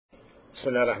بسم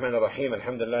الله الرحمن الرحيم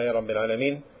الحمد لله رب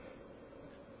العالمين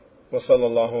وصلى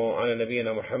الله على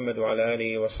نبينا محمد وعلى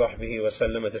آله وصحبه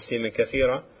وسلم تسليما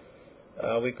كثيرا.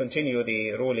 We continue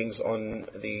the rulings on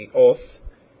the oaths,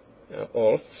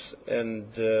 and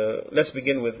let's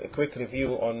begin with a quick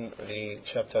review on the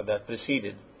chapter that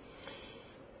preceded.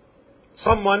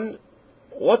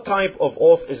 What type of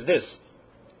oath is this?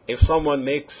 If someone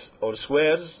makes or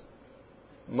swears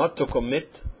not to commit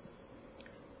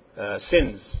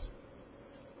sins,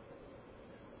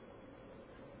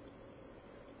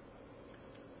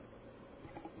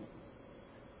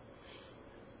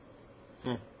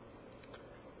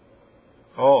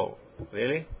 Oh,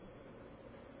 really?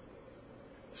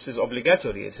 This is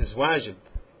obligatory. It is wajib.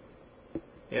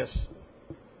 Yes.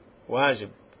 Wajib.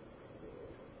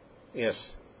 Yes.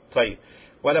 طيب.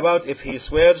 What about if he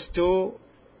swears to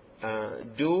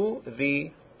do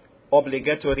the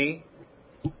obligatory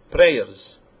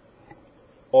prayers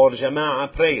or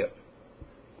jama'ah prayer?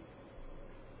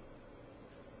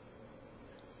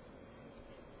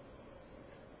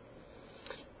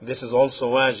 This is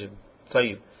also wajib.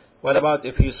 طيب. What about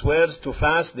if he swears to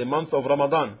fast the month of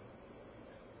Ramadan?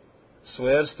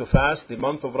 Swears to fast the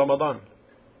month of Ramadan.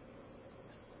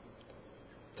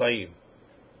 طيب.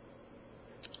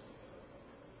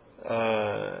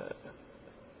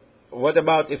 What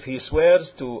about if he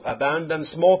swears to abandon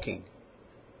smoking?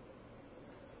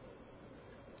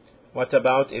 What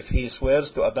about if he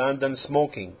swears to abandon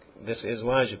smoking? This is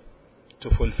wajib, to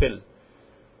fulfill.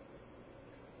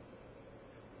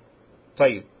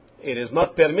 طيب. It is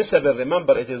not permissible,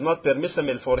 remember, it is not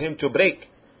permissible for him to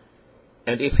break.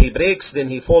 And if he breaks, then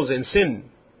he falls in sin,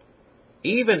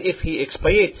 even if he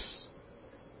expiates.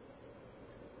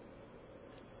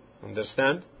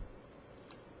 Understand?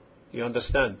 You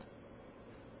understand?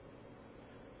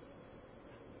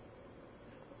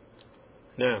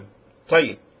 نعم.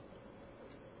 طيب.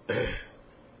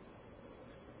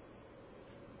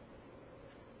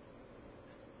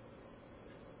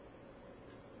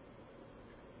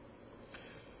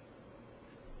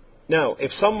 Now,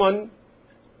 if someone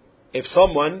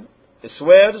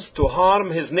swears to harm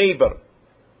his neighbor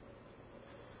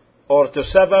or to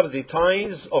sever the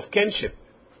ties of kinship,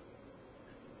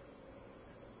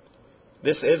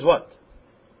 this is what?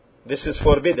 This is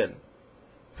forbidden.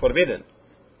 Forbidden.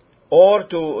 Or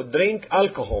to drink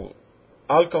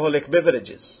alcoholic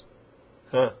beverages.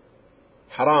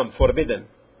 Haram, forbidden.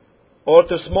 Or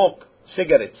to smoke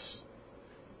cigarettes.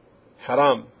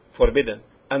 Haram, forbidden.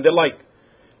 And the like.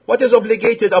 What is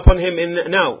obligated upon him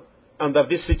now, under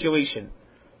this situation?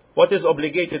 What is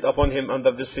obligated upon him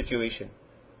under this situation?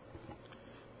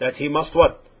 That he must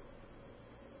what?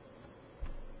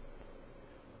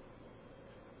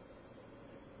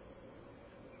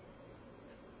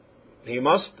 He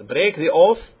must break the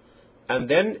oath and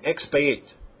then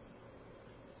expiate.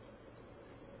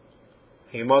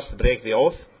 He must break the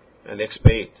oath and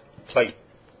expiate. طيب.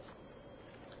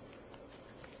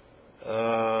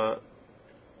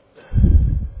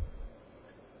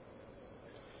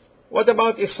 What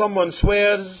about if someone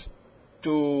swears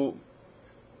to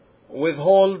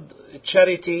withhold to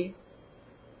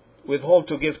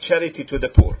give charity to the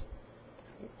poor?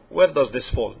 Where does this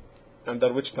fall?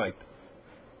 Under which type?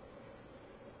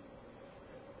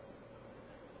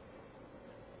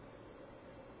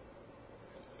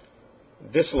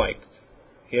 Disliked.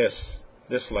 Yes,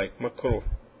 disliked. Makruh.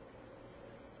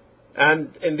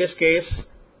 And in this case,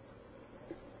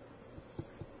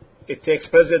 it takes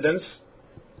precedence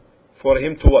for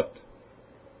him to what?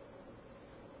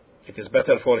 It is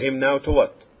better for him now to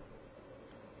what?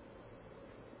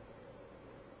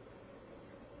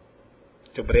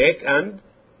 To break and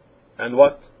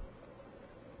what?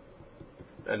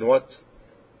 And what?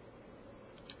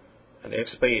 And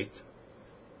expiate.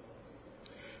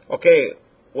 Okay,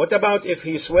 what about if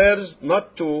he swears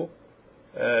not to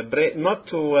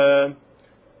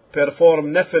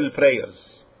perform nafil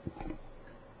prayers?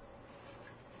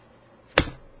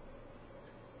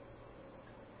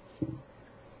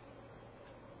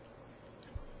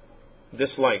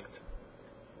 Disliked.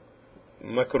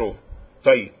 Makruh.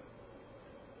 طيب.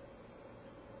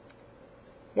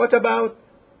 What about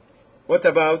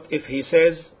if he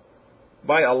says,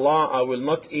 by Allah, I will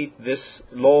not eat this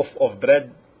loaf of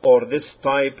bread or this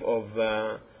type of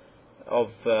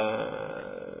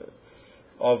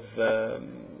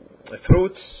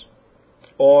fruits,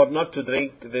 or not to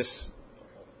drink this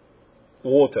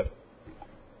water?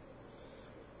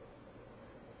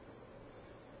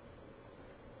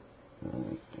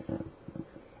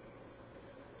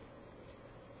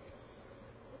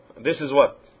 This is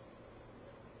what?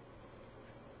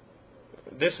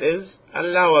 This is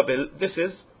allowable. This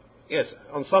is yes,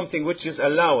 on something which is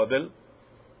allowable,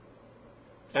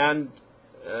 and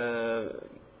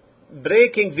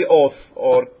breaking the oath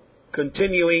or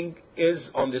continuing is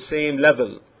on the same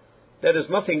level. There is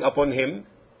nothing upon him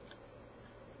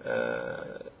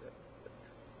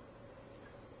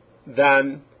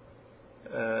than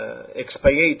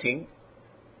expiating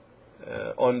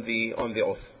on the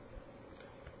oath.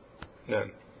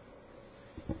 نعم.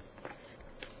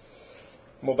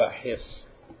 مباح, yes.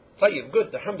 طيب,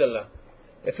 good, alhamdulillah.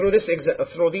 Through these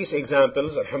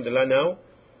examples, alhamdulillah, now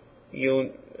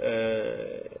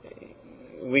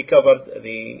we covered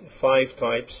the 5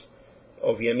 types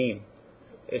of yameen,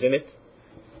 isn't it?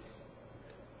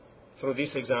 Through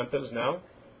these examples now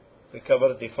we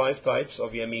covered the 5 types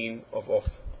of yameen, of oath.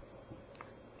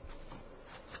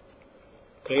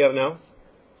 Clear now?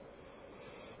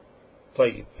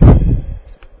 طيب.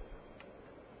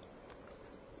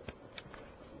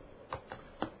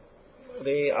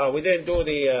 We didn't do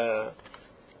the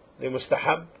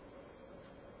mustahab.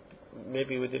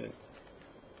 Maybe we didn't.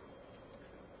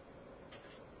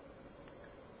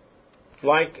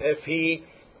 Like if he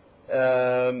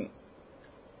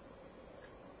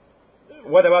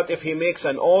what about if he makes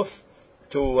an oath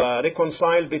to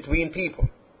reconcile between people?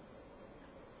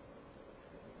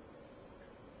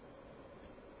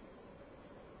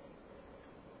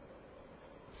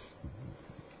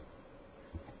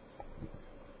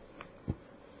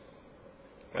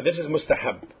 This is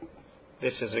mustahab.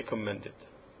 This is recommended.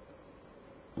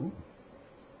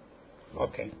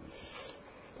 Okay.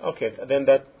 Okay, then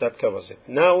that covers it.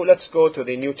 Now let's go to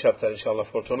the new chapter, inshallah,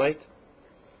 for tonight.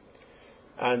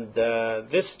 And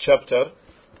this chapter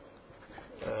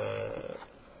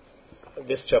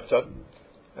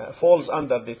falls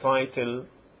under the title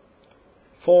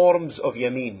Forms of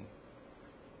Yameen.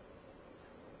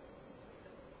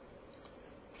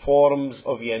 Forms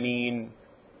of Yameen.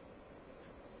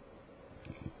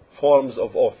 Forms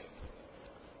of oath.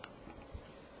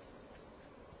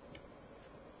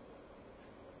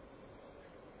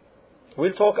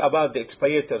 We'll talk about the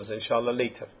expiators, inshallah,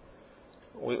 later.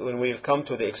 When we'll come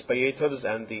to the expiators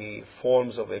and the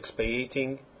forms of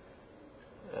expiating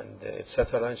and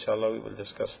etc., inshallah, we will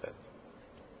discuss that.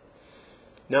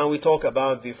 Now we talk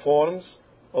about the forms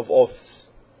of oaths.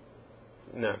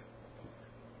 Now,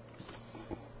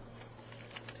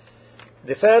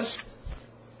 the first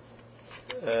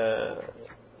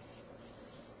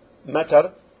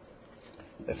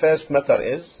matter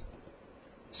is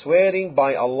swearing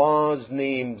by Allah's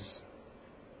names.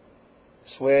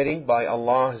 Swearing by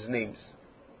Allah's names.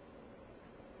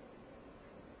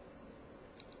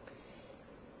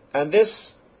 And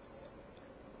this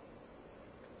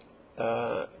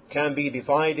can be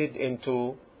divided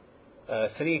into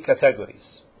 3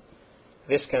 categories.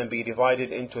 This can be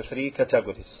divided into 3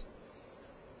 categories.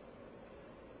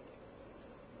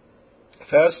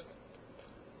 First,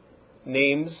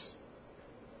 names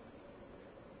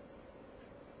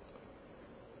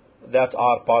that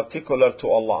are particular to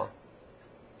Allah.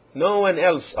 No one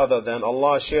else other than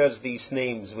Allah shares these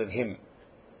names with Him.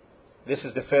 This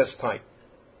is the first type,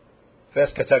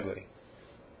 first category.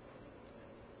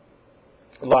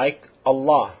 Like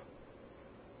Allah,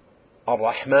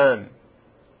 Ar-Rahman,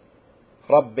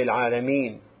 Rabbil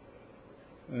Alameen,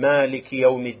 Malik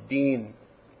Yawmiddin.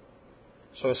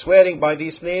 So swearing by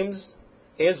these names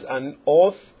is an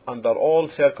oath under all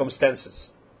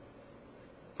circumstances,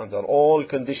 under all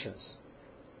conditions.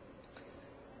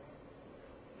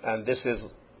 And this is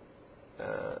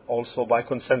also by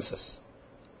consensus.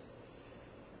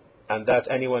 And that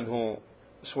anyone who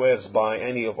swears by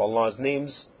any of Allah's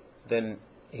names, then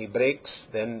he breaks,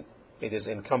 then it is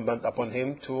incumbent upon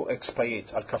him to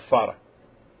expiate, al-kaffara.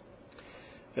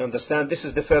 You understand? This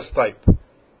is the first type.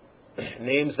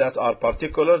 Names that are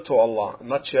particular to Allah,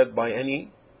 not shared by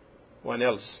anyone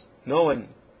else. No one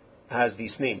has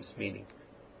these names, meaning.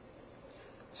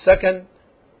 Second,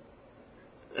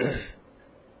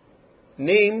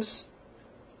 names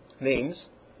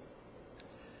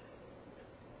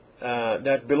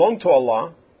that belong to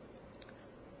Allah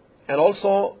and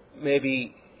also may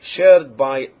be shared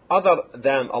by other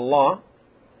than Allah,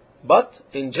 but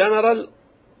in general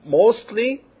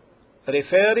mostly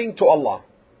referring to Allah.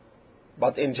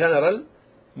 But in general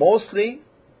mostly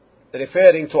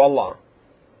referring to Allah.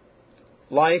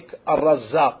 Like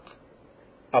Ar-Razzaq,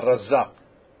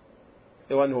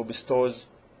 the one who bestows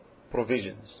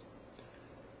provisions.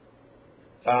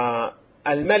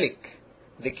 Al-Malik,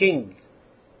 the king.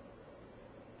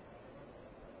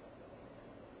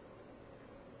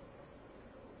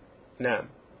 Naam.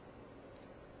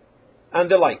 And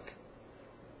the like.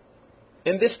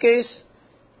 In this case,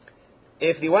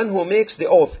 if the one who makes the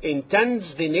oath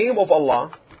intends the name of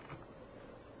Allah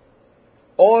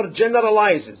or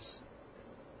generalizes,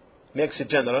 makes it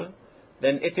general,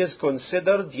 then it is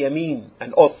considered yameen,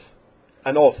 an oath.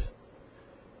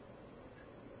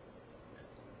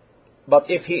 But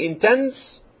if he intends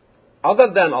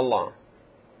other than Allah,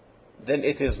 then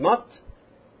it is not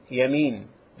yameen,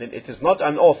 then it is not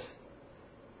an oath.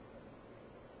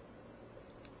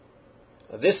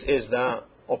 This is the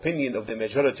opinion of the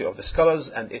majority of the scholars,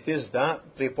 and it is the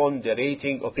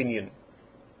preponderating opinion.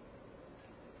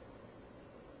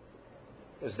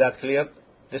 Is that clear?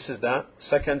 This is the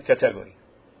second category.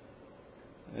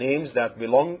 Names that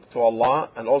belong to Allah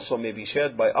and also may be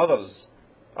shared by others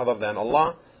other than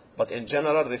Allah, but in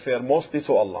general refer mostly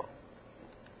to Allah.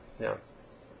 Yeah.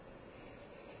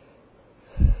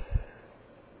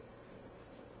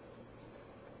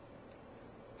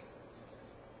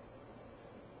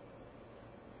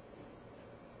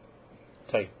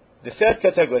 The third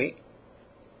category,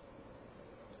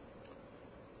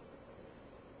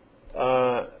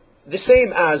 the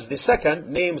same as the second,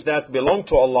 names that belong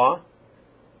to Allah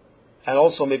and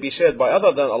also may be shared by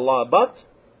other than Allah, but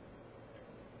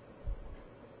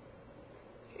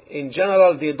in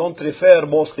general they don't refer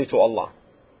mostly to Allah.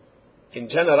 In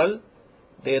general,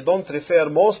 they don't refer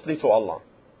mostly to Allah.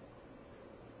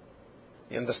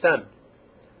 You understand?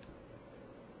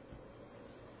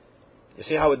 You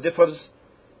see how it differs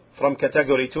from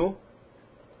category 2?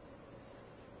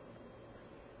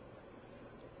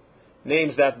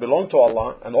 Names that belong to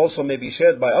Allah and also may be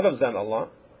shared by others than Allah,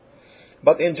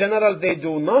 but in general they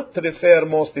do not refer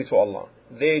mostly to Allah.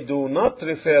 They do not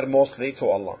refer mostly to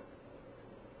Allah.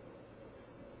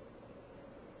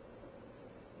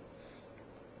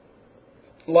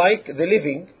 Like the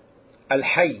living,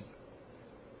 Al-Hayy,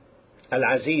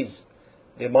 Al-Aziz,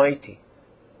 the mighty.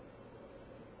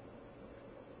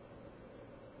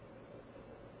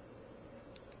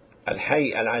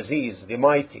 Al-Hayy, Al-Aziz, the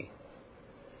mighty.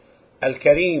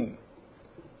 Al-Kareem,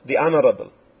 the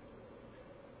honorable.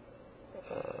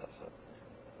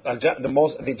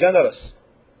 The generous.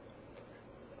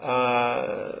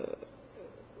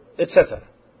 Etc.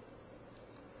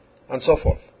 And so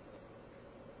forth.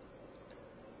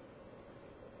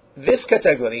 This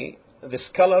category, the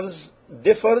scholars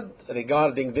differed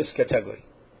regarding this category.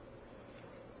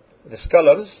 The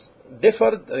scholars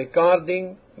differed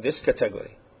regarding this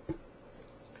category.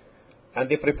 And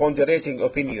the preponderating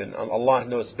opinion, and Allah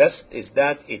knows best, is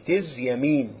that it is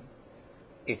yameen.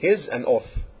 It is an oath.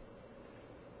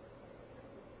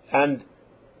 And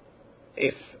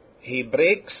if he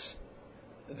breaks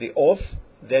the oath,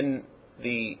 then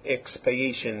the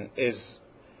expiation is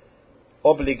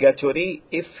obligatory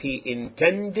if he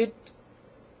intended,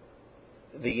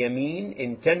 the yameen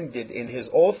intended in his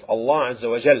oath, Allah Azza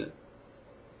wa Jal.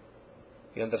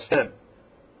 You understand?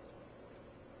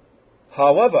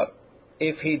 However,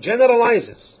 if he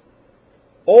generalizes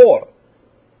or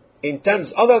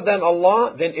intends other than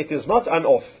Allah, then it is not an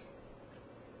oath.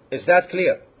 Is that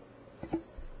clear?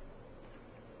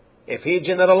 If he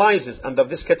generalizes under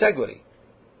this category,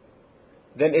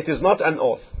 then it is not an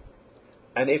oath.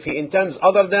 And if he intends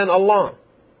other than Allah,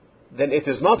 then it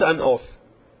is not an oath.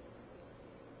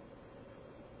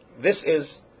 This is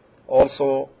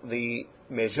also the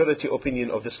majority opinion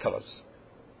of the scholars.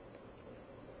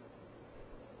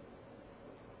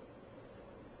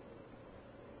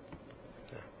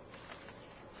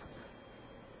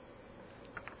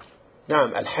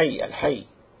 Naam, Al-Hayy,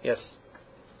 yes.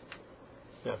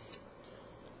 Yeah.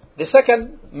 The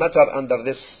second matter under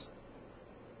this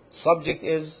subject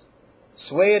is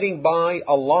swearing by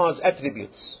Allah's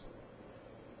attributes.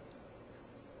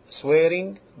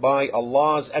 Swearing by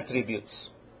Allah's attributes.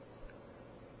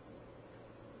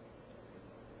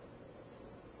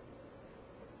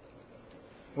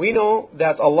 We know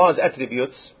that Allah's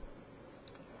attributes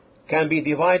can be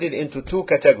divided into two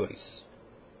categories.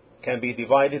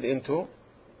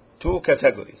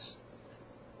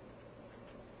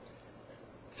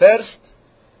 First,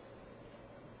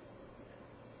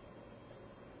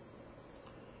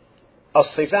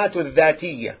 الصفات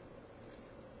الذاتية.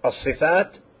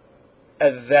 الصفات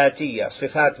الذاتية.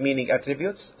 صفات meaning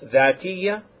attributes.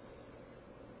 ذاتية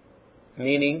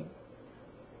meaning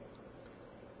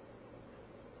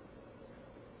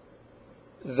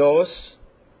those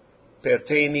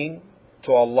pertaining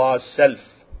to Allah's self.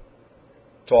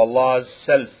 To Allah's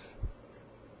self.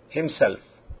 Himself.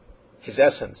 His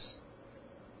essence.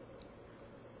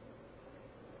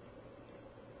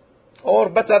 Or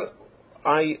better,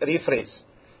 I rephrase.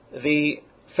 The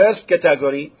first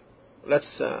category,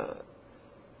 let's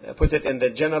put it in the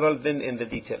general, then in the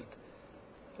detailed.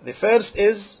 The first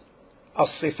is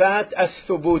الصفات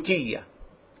الثبوتية.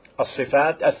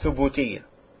 الصفات الثبوتية.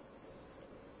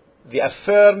 The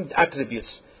affirmed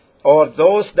attributes, or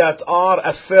those that are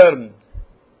affirmed.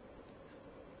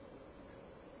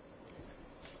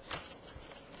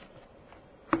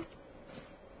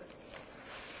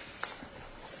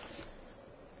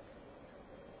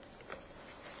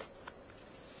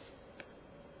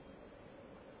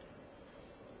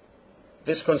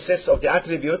 This consists of the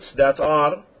attributes that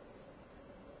are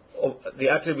the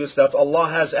attributes that Allah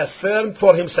has affirmed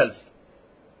for Himself.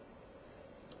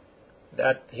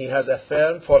 That He has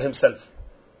affirmed for Himself.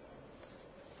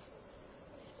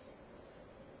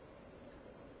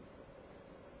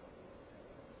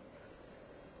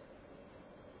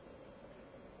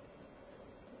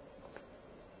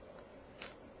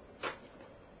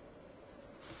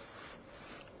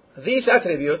 These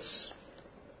attributes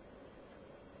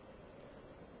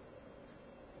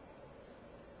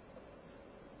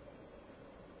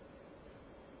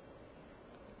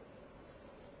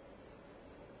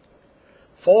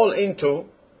fall into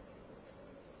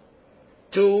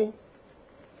two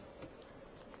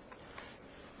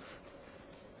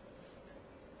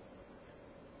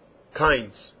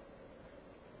kinds.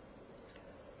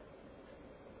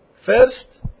 First,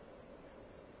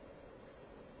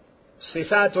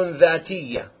 صفات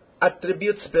ذاتية,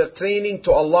 attributes pertaining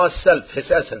to Allah's self, His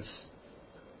essence.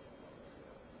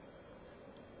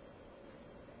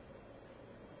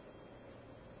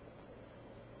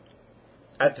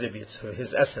 Attributes,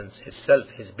 His essence, His self,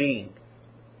 His being.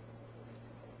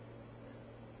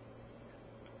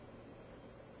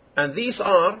 And they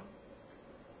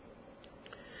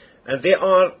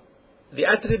are the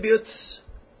attributes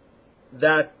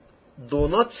that do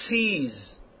not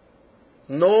cease,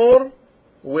 nor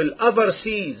will ever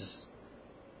cease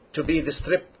to be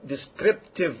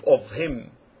descriptive of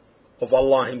Him, of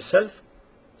Allah Himself,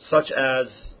 such as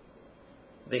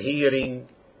the hearing,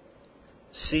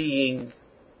 seeing,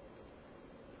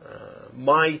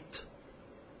 might,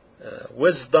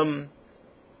 wisdom,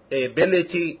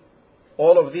 ability.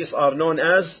 All of these are known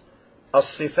as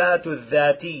الصفات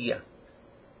الذاتية.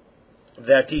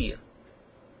 ذاتية.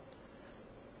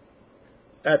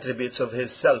 Attributes of His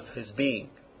self, His being,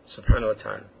 subhanahu wa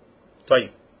ta'ala.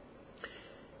 طيب.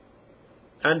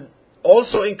 And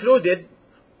also included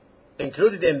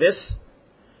in this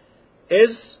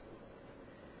is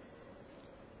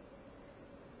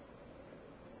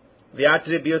the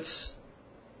attributes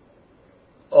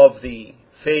of the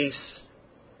face,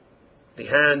 the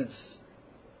hands,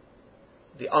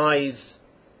 the eyes.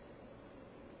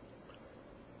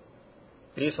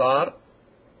 These are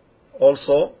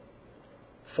also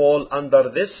fall under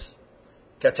this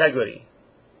category.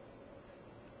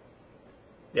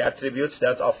 The attributes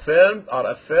that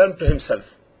are affirmed to Himself.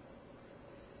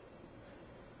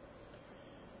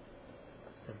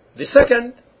 The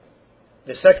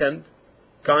second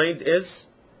kind is,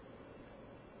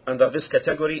 under this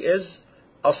category, is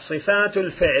الصفات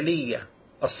الفعلية.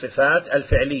 الصفات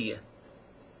الفعلية,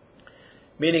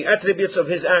 meaning attributes of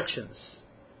His actions.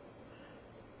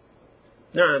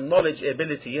 نعم, knowledge,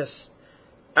 ability, yes.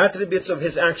 Attributes of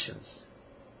His actions.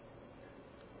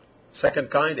 Second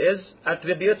kind is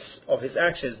attributes of His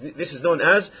actions. This is known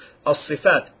as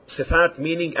الصفات. صفات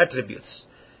meaning attributes.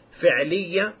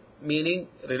 فعلية meaning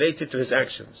related to His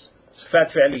actions.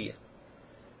 صفات فعلية.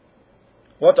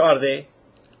 What are they?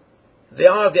 They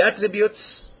are the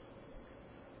attributes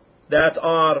that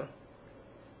are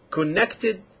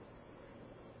connected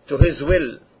to His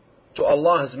will, to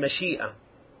Allah's mashi'ah.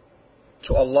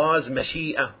 To Allah's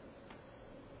mashi'ah.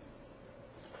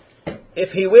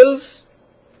 If He wills,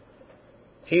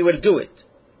 He will do it.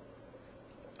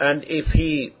 And if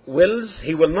He wills,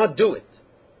 He will not do it.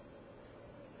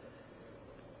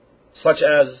 Such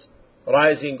as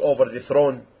rising over the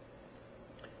throne.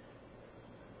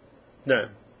 No.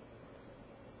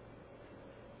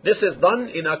 This is done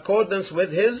in accordance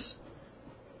with His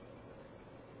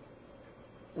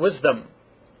wisdom,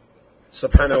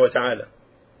 subhanahu wa ta'ala.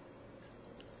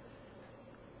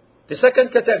 The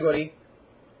second category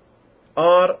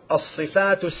are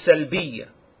الصفات السلبية.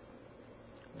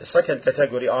 The second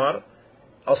category are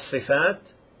الصفات,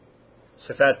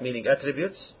 صفات meaning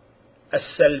attributes,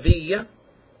 السلبية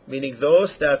meaning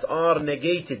those that are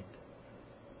negated.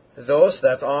 Those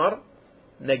that are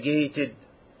negated.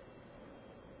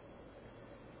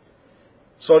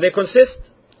 So they consist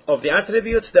of the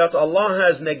attributes that Allah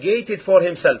has negated for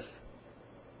Himself.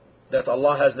 That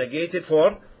Allah has negated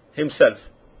for Himself.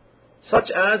 Such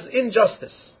as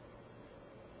injustice.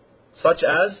 Such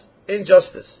as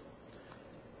injustice.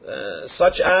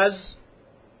 Such as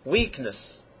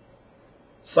weakness.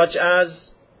 Such as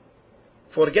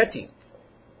forgetting,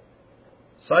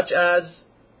 such as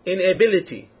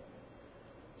inability,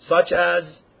 such as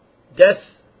death,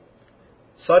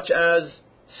 such as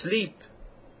sleep,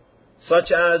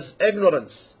 such as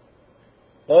ignorance.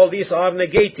 All these are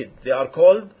negated. They are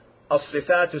called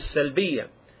as-sifat al-salbiyya,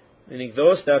 meaning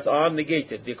those that are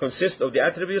negated. They consist of the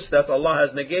attributes that Allah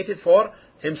has negated for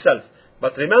Himself.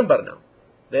 But remember now,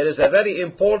 there is a very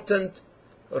important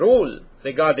rule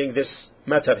regarding this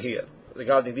matter here,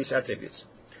 regarding these attributes.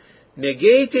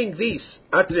 Negating these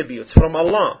attributes from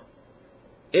Allah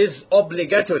is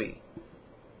obligatory.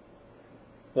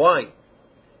 Why?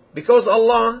 Because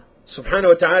Allah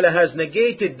subhanahu wa ta'ala has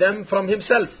negated them from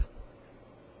Himself.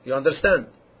 You understand?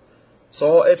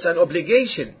 So it's an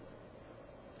obligation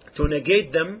to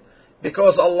negate them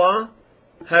because Allah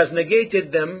has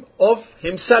negated them of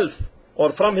Himself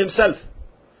or from Himself.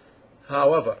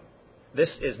 However, this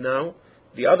is now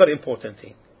the other important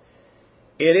thing.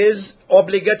 It is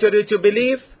obligatory to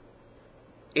believe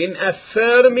in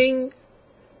affirming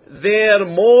their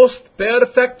most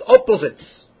perfect opposites.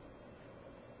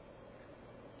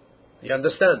 You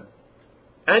understand?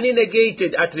 Any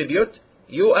negated attribute,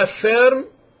 you affirm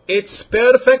its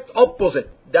perfect opposite,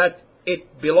 that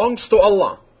it belongs to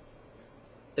Allah.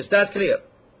 Is that clear?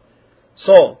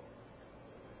 So,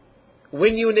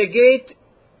 when you negate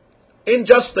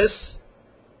injustice,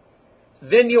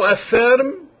 then you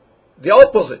affirm the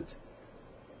opposite.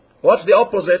 What's the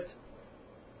opposite?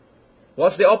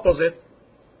 What's the opposite?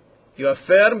 You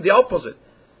affirm the opposite.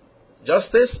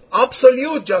 Justice,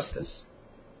 absolute justice.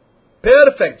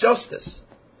 Perfect justice.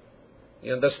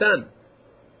 You understand?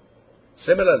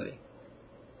 Similarly,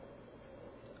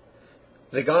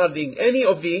 regarding any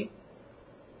of the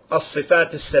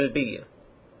as-sifat al-salbiyya.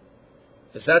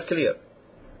 Is that clear?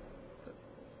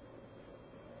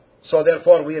 So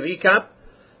therefore we recap.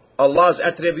 Allah's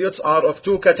attributes are of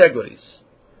two categories.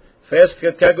 First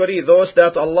category, those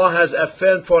that Allah has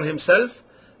affirmed for Himself,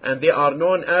 and they are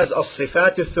known as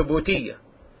as-sifat al-thubutiyya.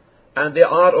 And they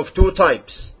are of two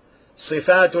types.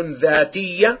 Sifatun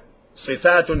dhatiyya,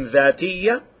 sifatun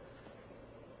dhatiyya,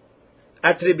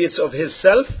 attributes of His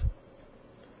self,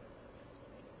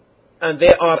 and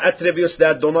they are attributes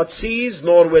that do not cease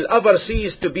nor will ever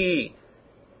cease to be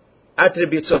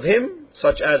attributes of Him,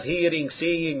 such as hearing,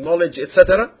 seeing, knowledge,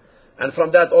 etc. And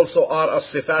from that also are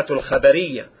as-sifatul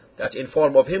khabariyya, that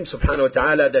inform of Him subhanahu wa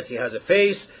ta'ala that He has a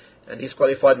face, and He's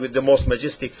qualified with the most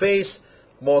majestic face,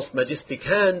 most majestic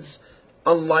hands,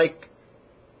 unlike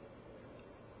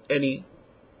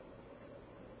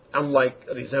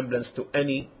resemblance to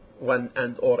anyone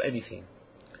and or anything.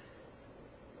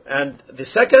 And the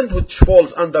second, which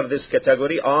falls under this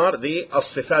category, are the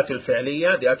as-sifat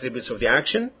al-fi'liyya, the attributes of the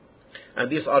action,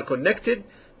 and these are connected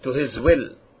to His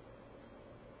will.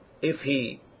 If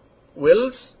He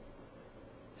wills,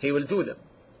 He will do them.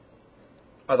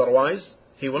 Otherwise,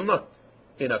 He will not,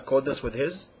 in accordance with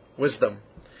His wisdom.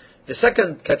 The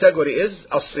second category is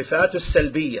as-sifat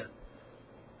al-salbiyya,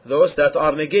 those that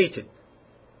are negated.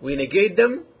 We negate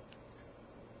them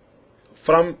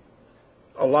from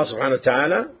Allah subhanahu wa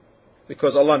ta'ala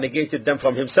because Allah negated them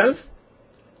from Himself,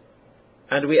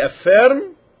 and we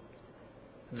affirm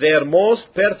their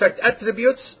most perfect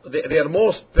attributes, their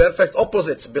most perfect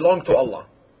opposites belong to Allah.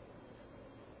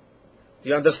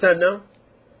 You understand now?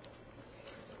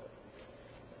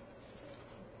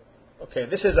 Okay,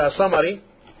 this is a summary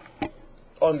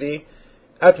on the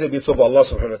attributes of Allah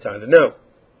subhanahu wa ta'ala. Now,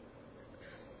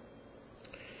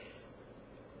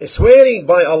 swearing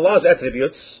by Allah's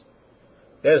attributes,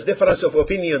 there is difference of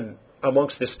opinion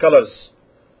amongst the scholars,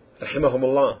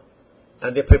 rahimahumullah,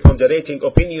 and the preponderating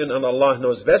opinion, and Allah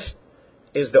knows best,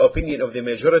 is the opinion of the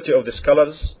majority of the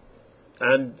scholars,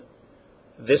 and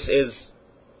this is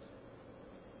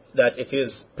that it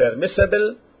is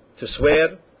permissible to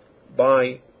swear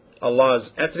by Allah's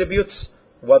attributes,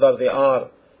 whether they are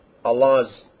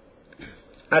Allah's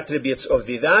attributes of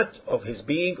the that, of His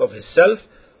being, of His self,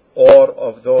 or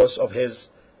of those of His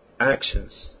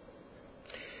actions.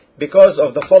 Because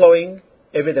of the following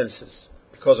evidences.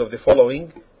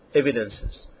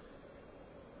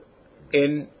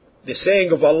 In the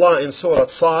saying of Allah in Surah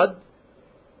Sad,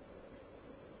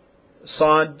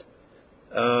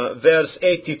 verse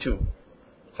 82,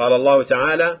 قال الله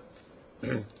تعالى,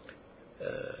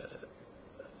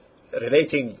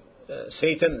 relating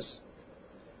Satan's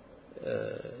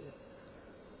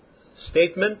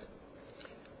statement,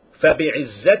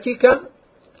 فَبِعِزَّتِكَ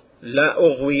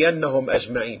لَأُغْوِيَنَّهُمْ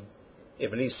أَجْمَعِينَ.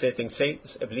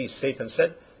 Satan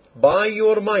said, by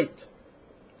your might,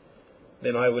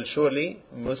 then I will surely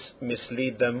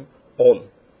mislead them all.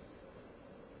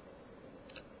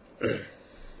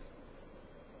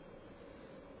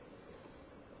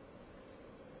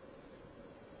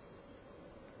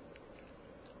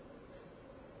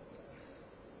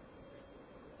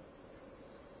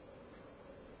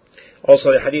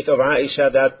 Also the hadith of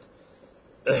Aisha that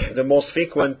the most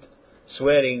frequent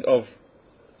swearing of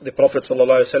the Prophet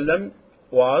ﷺ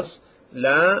was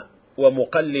La wa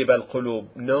muqallib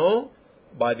al-qulub, no,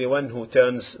 by the one who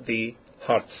turns the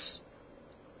hearts.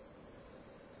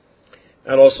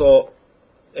 And also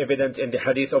evident in the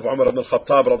hadith of Umar ibn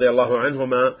al-Khattab radiyallahu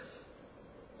anhuma,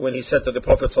 when he said to the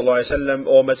Prophet ﷺ,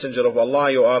 O Messenger of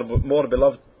Allah, you are more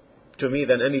beloved to me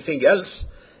than anything else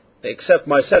except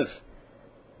myself.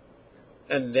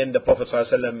 And then the Prophet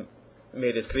ﷺ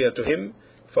made it clear to him,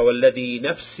 فَوَالَّذِي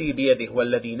نَفْسِي بِيَدِهِ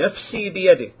وَالَّذِي نَفْسِي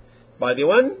بِيَدِهِ, by the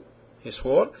one, he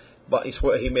swore,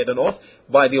 he made an oath,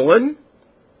 by the one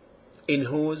in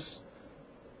whose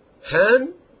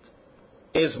hand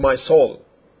is my soul,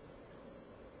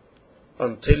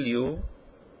 until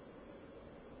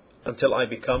I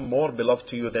become more beloved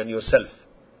to you than yourself,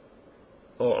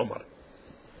 O Umar.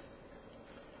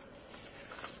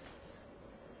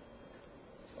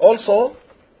 Also,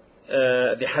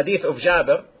 the hadith of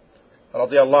Jabir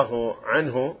رضي الله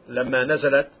عنه لما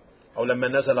نزل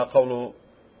قول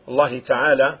الله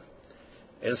تعالى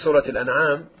in Surah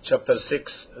Al-An'am chapter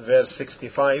 6 verse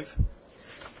 65,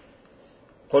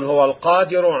 قل هو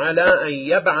القادر على أن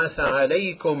يبعث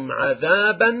عليكم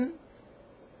عذابا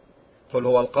قل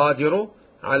هو القادر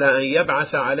على أن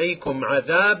يبعث عليكم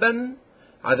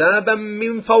عذابا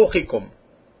من فوقكم.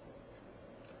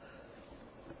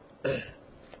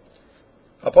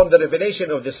 Upon the revelation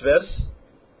of this verse,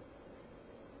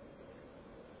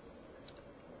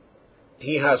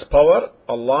 He has power,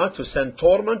 Allah, to send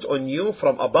torment on you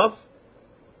from above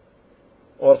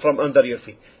or from under your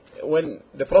feet. When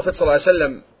the Prophet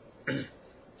ﷺ,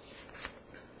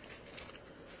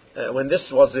 when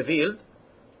this was revealed,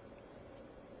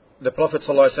 the Prophet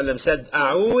ﷺ said,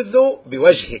 أعوذ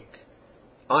بوجهك,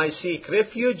 I seek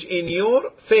refuge in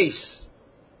your face.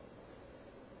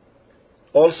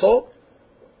 Also,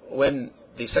 when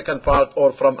the second part,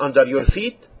 or from under your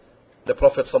feet, the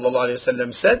Prophet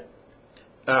ﷺ said,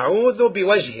 أعوذ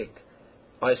بوجهك,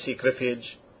 I seek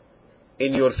refuge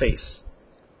in your face.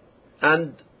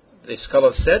 And the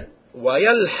scholar said,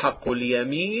 ويلحق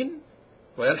اليمين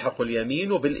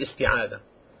بالاستعاذة.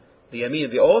 The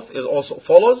yameen, the oath, is also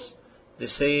follows the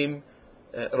same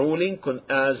ruling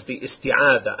as the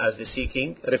isti'adah, as the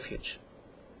seeking refuge.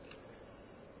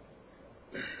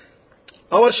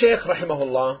 Our Shaykh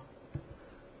rahimahullah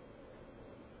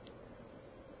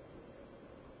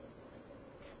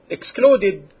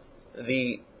excluded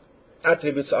the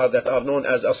attributes that are known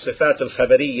as as-sifat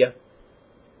al-khabariyya,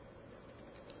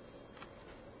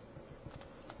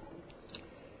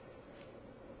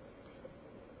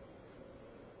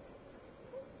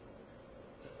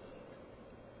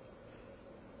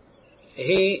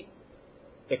 he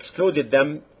excluded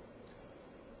them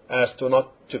as to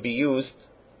not to be used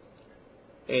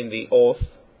in the oath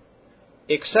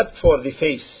except for the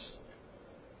face.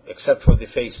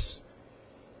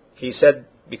 He said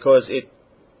because it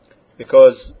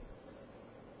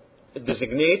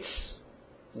designates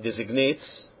the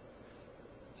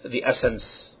essence,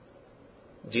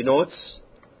 denotes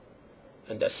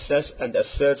and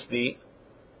asserts the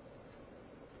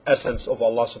essence of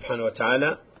Allah subhanahu wa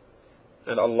ta'ala,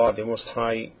 and Allah the Most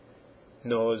High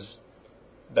knows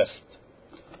best.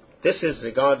 This is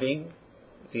regarding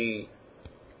the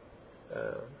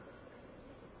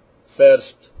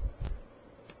first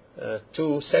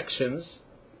two sections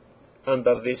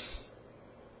under this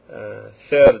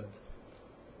third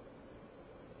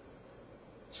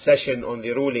session on the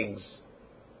rulings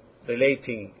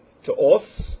relating to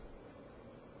oaths,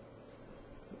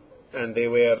 and they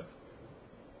were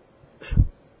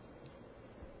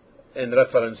in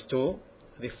reference to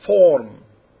the form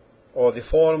or the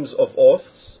forms of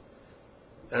oaths,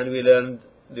 and we learned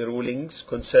the rulings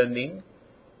concerning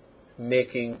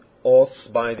making oaths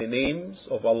by the names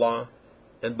of Allah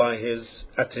and by His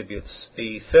attributes.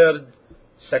 The third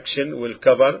section will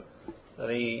cover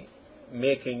the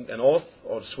making an oath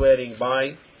or swearing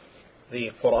by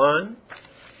the Quran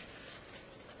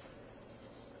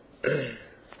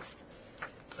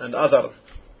and other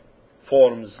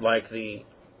forms like the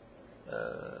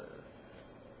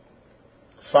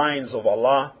signs of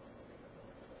Allah,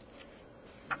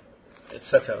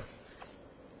 etc.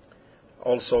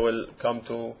 Also will come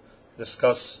to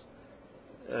discuss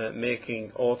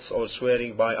making oaths or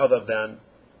swearing by other than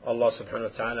Allah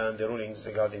subhanahu wa ta'ala and the rulings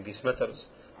regarding these matters.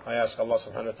 I ask Allah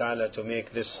subhanahu wa ta'ala to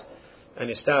make this an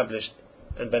established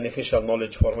and beneficial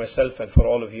knowledge for myself and for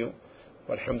all of you.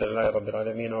 Walhamdulillahi Rabbil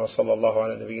Alameen, wa sallallahu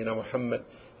ala nabiyyina Muhammad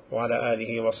wa ala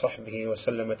alihi wa sahbihi wa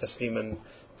sallama tasliman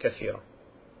kathira.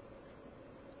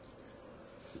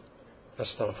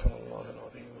 Astaghfirullah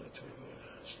al-azim.